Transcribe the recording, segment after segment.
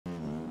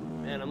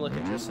Man, I'm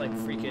looking just like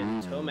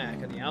freaking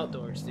Tomac in the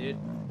outdoors, dude.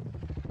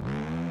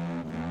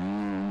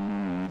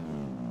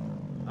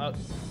 Oh.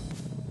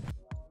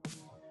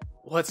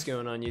 What's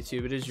going on,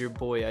 YouTube? It is your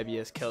boy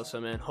IBS Kelso,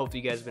 man. Hope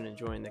you guys have been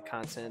enjoying the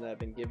content I've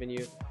been giving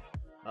you.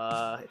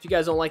 If you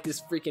guys don't like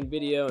this freaking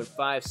video in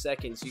 5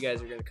 seconds, you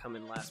guys are gonna come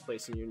in last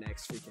place in your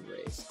next freaking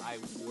race. I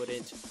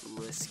wouldn't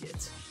risk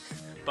it.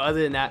 But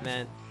other than that,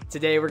 man,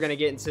 today we're gonna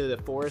get into the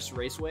FOREST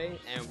RACEWAY,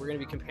 and we're gonna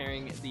be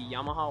comparing the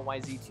Yamaha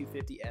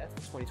YZ250F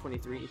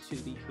 2023 to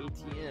the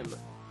KTM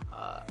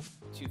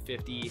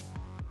 250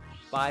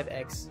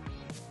 5XF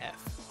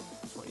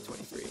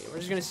 2023. And we're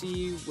just gonna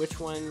see which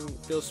one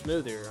feels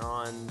smoother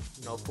on,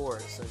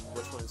 forest, and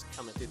which one's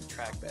coming through the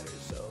track better.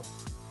 So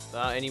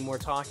without any more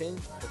talking,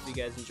 hope you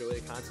guys enjoy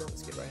the content.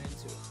 Let's get right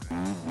into it.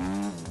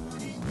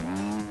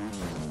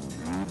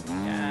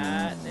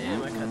 God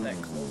damn, I cut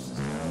that close as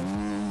hell.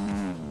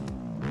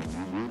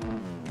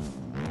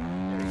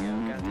 There we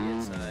go, got the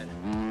inside.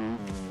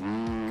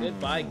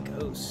 Goodbye,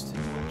 Ghost.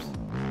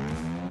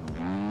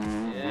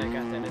 Yeah,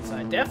 got that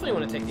inside. Definitely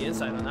want to take the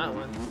inside on that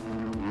one.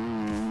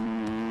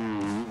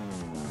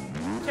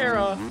 Tear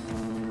off.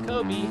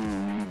 Kobe.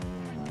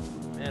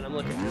 Man, I'm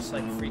looking just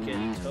like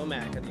freaking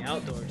Tomac in the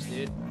outdoors,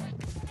 dude.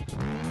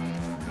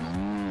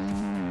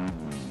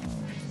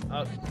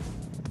 Oh.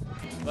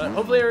 But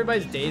hopefully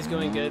everybody's day's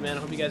going good, man. I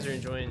hope you guys are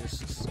enjoying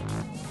this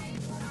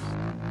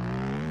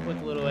quick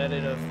little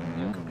edit of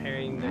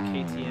comparing the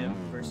KTM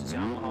versus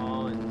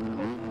Yamaha, and I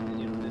hope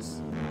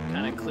this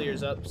kind of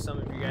clears up some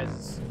of you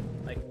guys'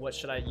 like what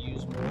should I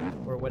use more,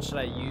 or what should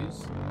I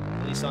use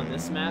at least on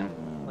this map,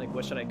 like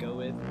what should I go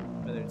with,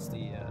 whether it's the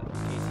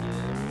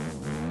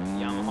KTM,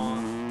 Yamaha.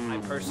 I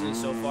personally,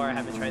 so far, I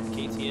haven't tried the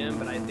KTM,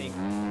 but I think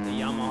the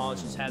Yamaha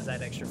just has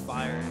that extra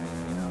fire,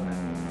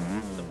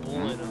 the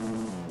bull in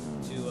them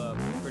to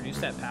produce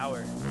that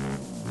power.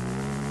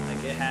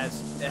 Like it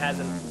has a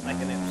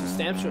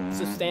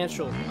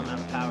substantial amount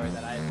of power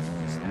that I've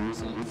just never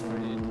seen before,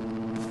 dude.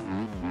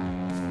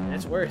 And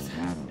it's worth it.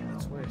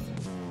 It's worth it.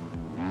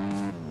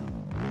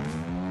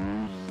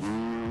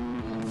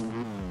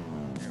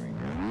 There we go.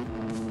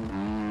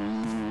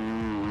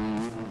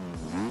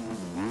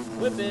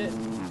 Whip it.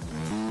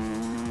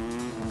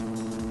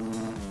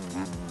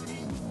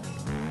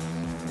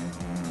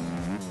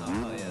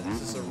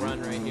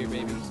 Run right here,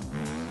 baby.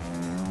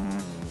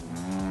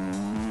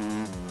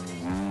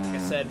 Like I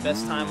said,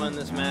 best time on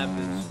this map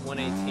is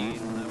 118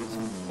 when I was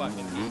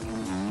fucking peak.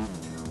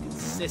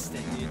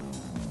 Consistent, dude.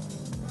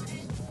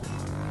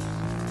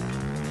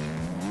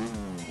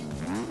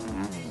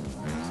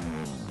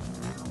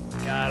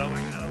 God, oh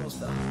my god, almost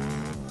fell.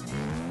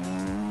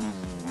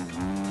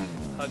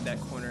 Hug that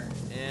corner,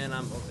 and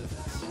I'm over the fence.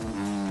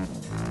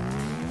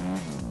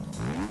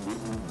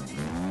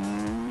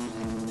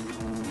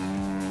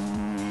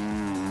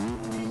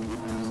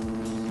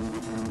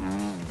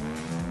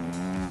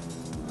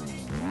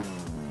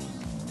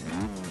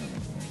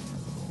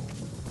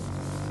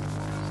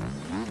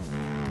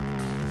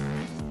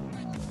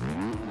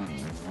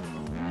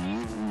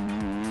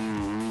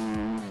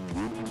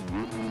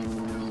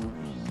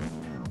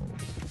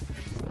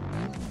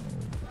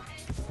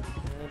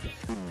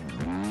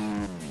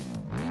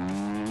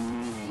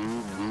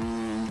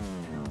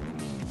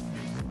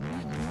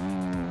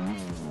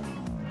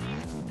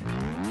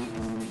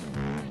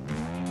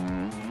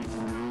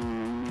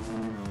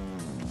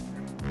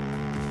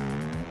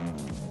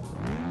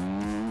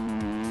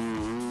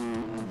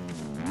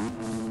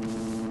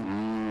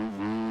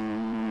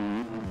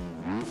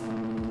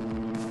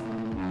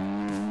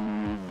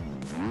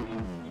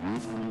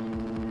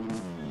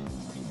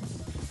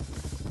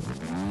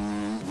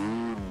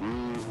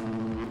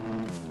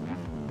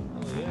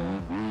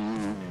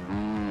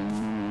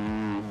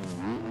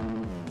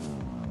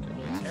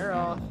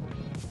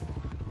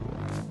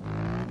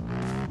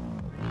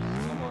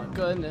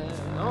 Goodness.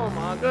 Oh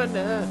my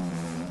goodness.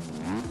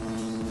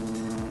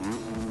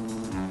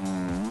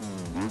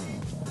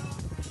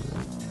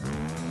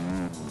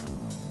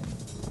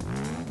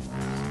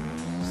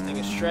 This thing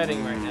is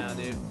shredding right now,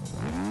 dude.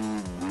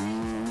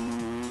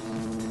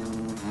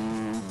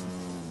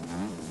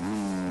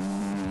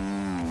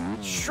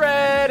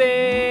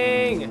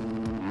 Shredding!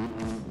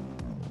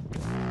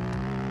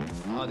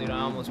 Oh, dude,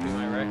 I almost beat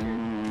my record.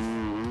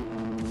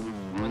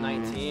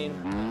 119.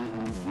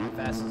 My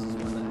fastest is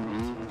 119.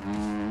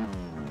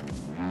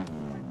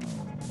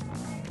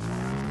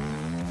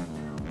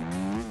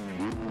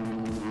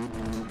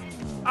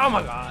 Oh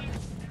my god!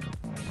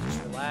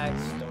 Just relax.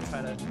 Don't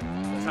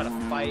try to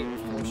fight or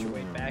force your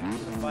way back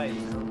into the fight.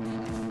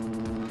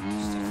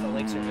 Just use the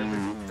legs are never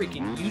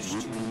freaking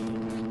used to.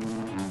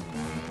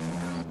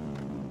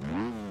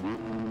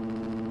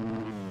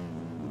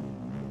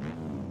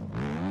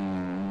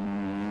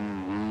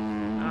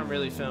 I'm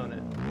really feeling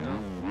it.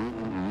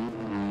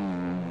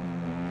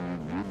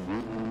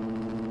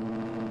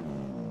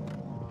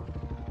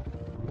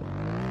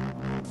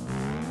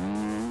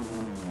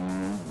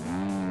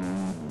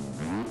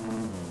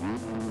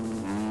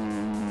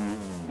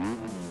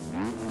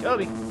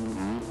 Kobe.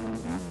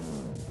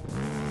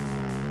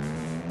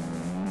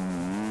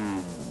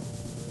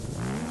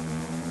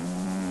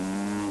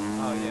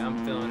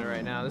 I'm feeling it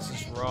right now. This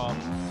is raw.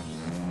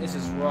 This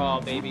is raw,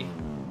 baby.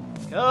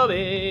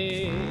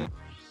 Kobe.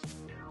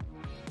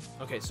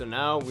 Okay, so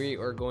now we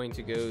are going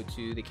to go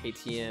to the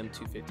KTM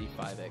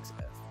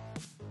 255XF.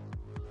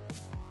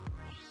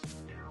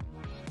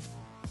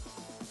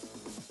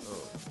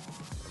 Oh,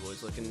 that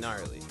boy's looking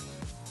gnarly.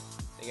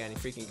 They got any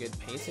freaking good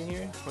paints in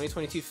here?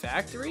 2022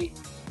 factory?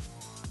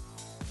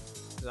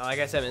 Like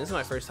I said, man, this is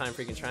my first time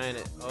freaking trying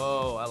it.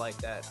 Oh, I like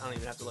that. I don't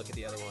even have to look at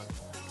the other one.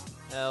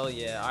 Hell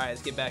yeah. All right,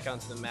 let's get back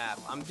onto the map.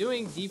 I'm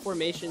doing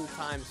deformation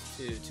times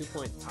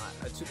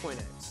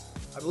 2.x.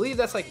 I believe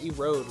that's like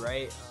erode,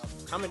 right?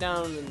 Comment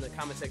down in the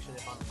comment section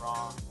if I'm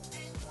wrong.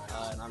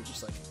 And I'm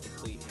just like a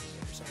complete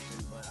idiot or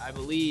something. But I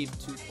believe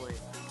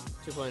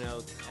 2.0x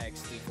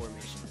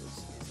deformation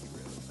is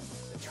erode,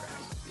 the track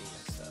being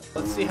messed up.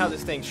 Let's see how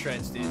this thing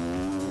shreds, dude.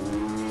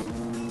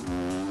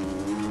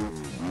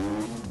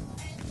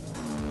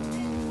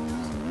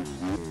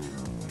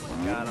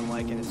 God, I'm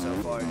liking it so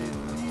far, dude.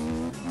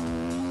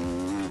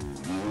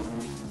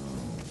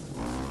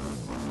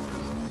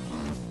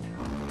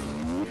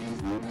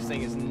 This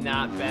thing is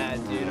not bad,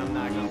 dude. I'm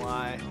not gonna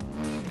lie.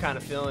 I'm kind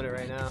of feeling it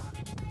right now.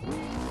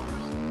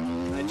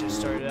 I just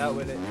started out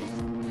with it.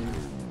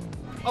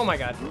 Oh my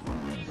God.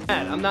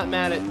 I'm not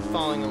mad at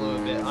falling a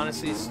little bit.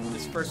 Honestly,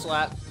 this first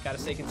lap, gotta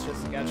stay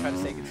consistent. Gotta try to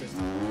stay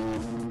consistent.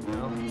 You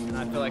know? And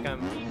I feel like I'm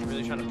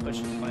really trying to push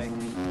this bike.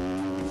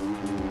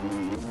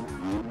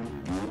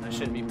 I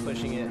shouldn't be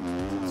pushing it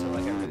so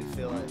like I really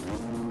feel it.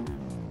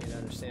 You know,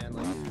 understand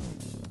like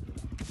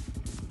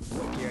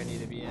what gear I need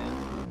to be in.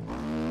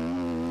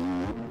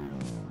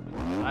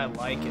 I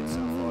like it so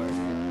far,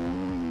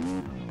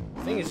 dude.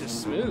 The thing is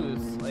just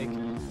smooth, like,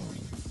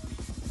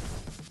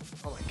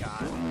 oh my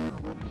God.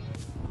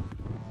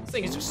 This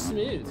thing is just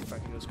smooth. It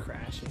fucking goes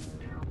crashing.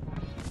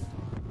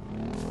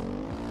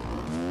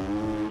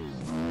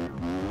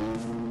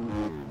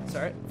 It's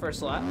alright,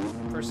 first lap.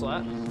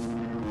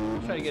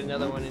 Try to get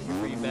another one in here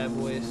for you bad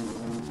boys.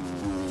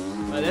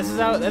 But this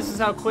is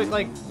how quick,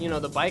 like, you know,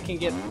 the bike can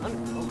get.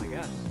 Oh my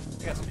God,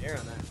 I got some air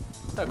on that.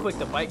 That's how quick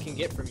the bike can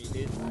get from you,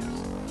 dude.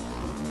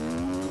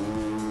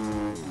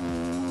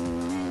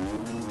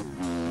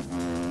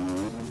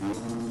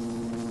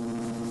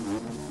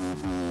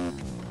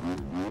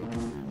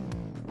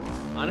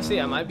 Honestly,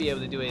 I might be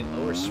able to do a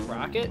lower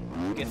sprocket,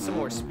 get some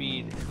more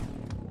speed.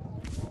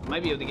 I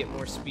might be able to get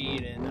more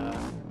speed in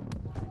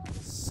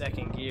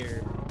second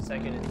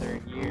and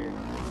third gear.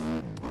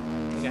 I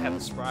think I have the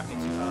sprocket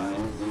too high.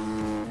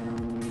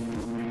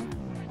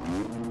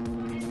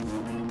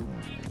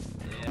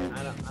 Yeah,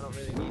 I don't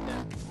really need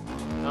that.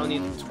 I don't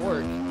need the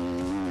torque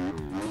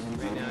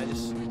right now.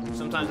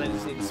 Sometimes I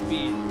just need the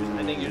speed.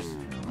 I think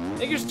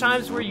there's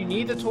times where you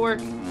need the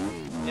torque,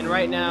 and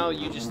right now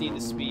you just need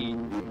the speed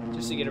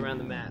just to get around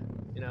the map,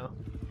 you know.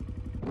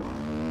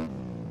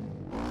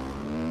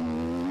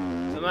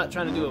 So I'm not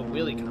trying to do a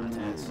wheelie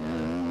contest.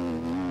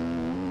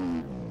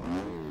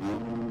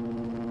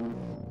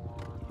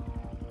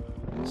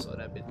 Slow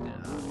that bit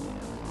down. Yeah.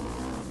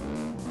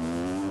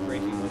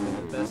 Braking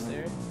wasn't the best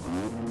there.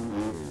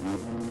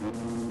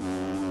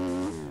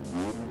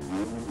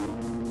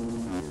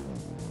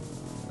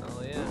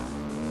 Oh yeah.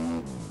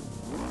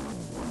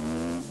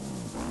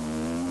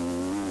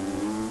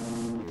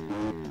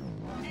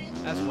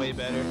 That's way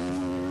better.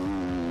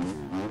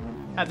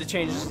 Had to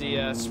change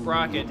the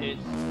sprocket, dude.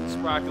 The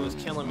sprocket was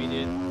killing me,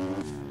 dude.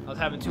 I was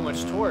having too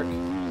much torque.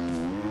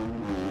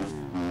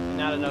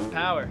 Not enough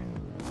power.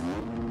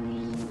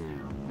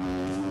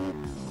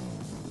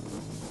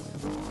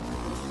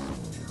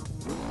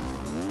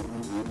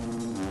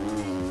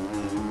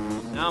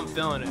 Now I'm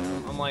feeling it.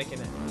 I'm liking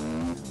it.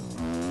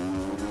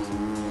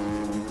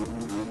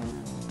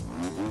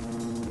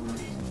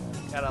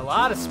 Got a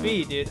lot of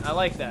speed, dude. I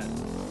like that.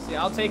 See,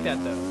 I'll take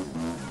that though.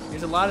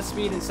 There's a lot of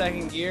speed in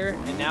second gear,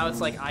 and now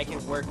it's like I can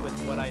work with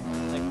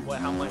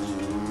how much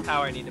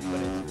power I need to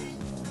put into it.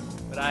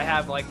 But I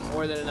have like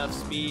more than enough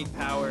speed,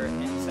 power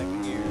in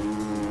second gear.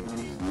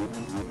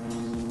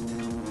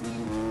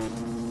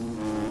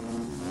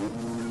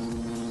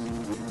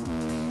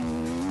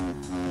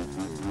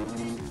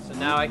 So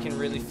now I can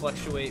really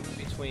fluctuate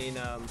between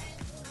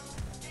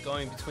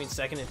going between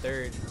second and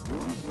third,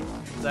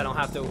 because I don't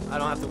have to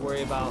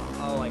worry about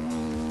like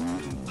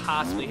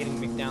possibly hitting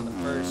me down the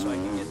first, so I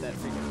can get that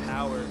freaking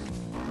power.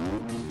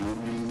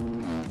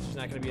 There's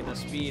not gonna be enough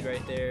speed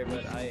right there,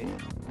 but I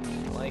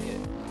like it.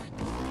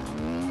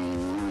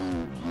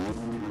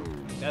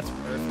 That's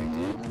perfect,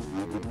 dude.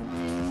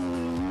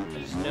 I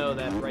just know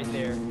that right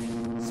there,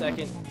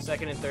 second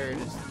and third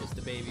is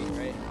the baby,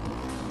 right?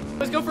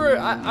 Let's go for.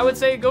 I would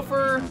say go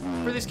for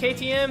this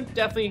KTM.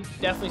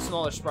 Definitely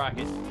smaller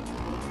sprocket.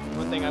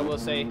 One thing I will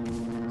say,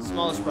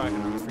 smaller sprocket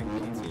on the freaking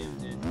KTM,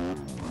 dude.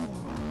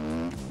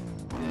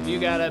 If you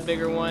got a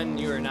bigger one,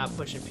 you are not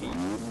pushing Pete.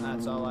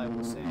 That's all I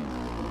will say.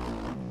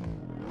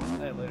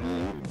 I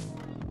literally.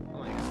 Oh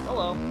my God.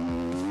 Hello.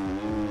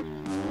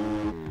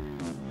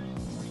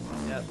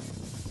 Yep.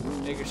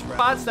 Bigger sprocket.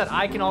 Spots that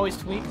I can always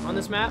tweak on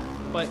this map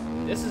But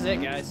this is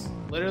it, guys.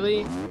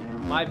 Literally,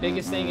 my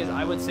biggest thing is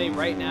I would say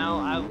right now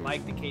I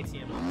like the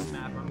KTM on this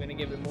map. I'm gonna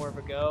give it more of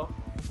a go,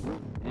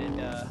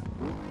 and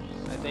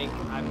I think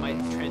I might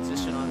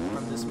transition on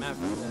from this map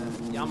from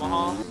the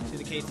Yamaha to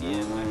the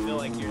KTM. I feel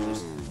like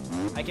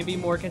I can be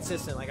more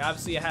consistent. Like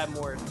obviously I have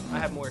more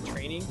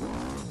training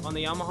on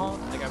the Yamaha.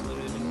 Like I've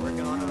literally been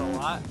working on it a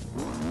lot.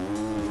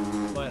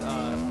 But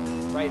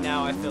right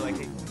now I feel like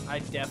I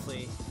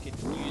definitely could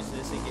use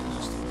this and get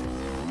used to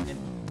it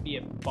and be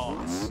a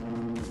boss.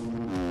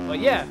 But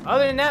yeah,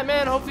 other than that,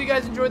 man, hopefully you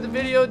guys enjoyed the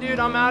video, dude.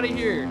 I'm out of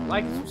here.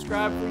 Like and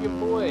subscribe for your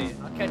boy.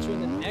 I'll catch you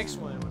in the next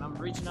one when I'm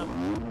reaching up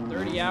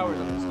 30 hours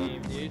on this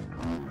game, dude.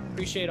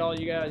 Appreciate all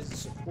you guys'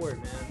 support,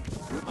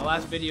 man. My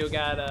last video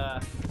got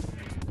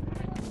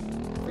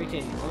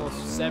freaking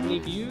almost 70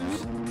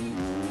 views.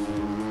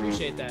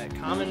 Appreciate that.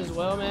 Comment as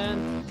well,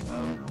 man.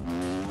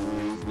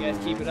 You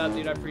guys keep it up,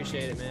 dude. I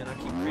appreciate it, man. I'll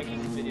keep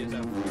cranking these videos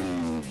out for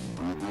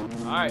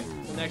you. Alright,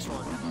 the next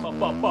one.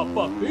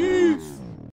 Peace!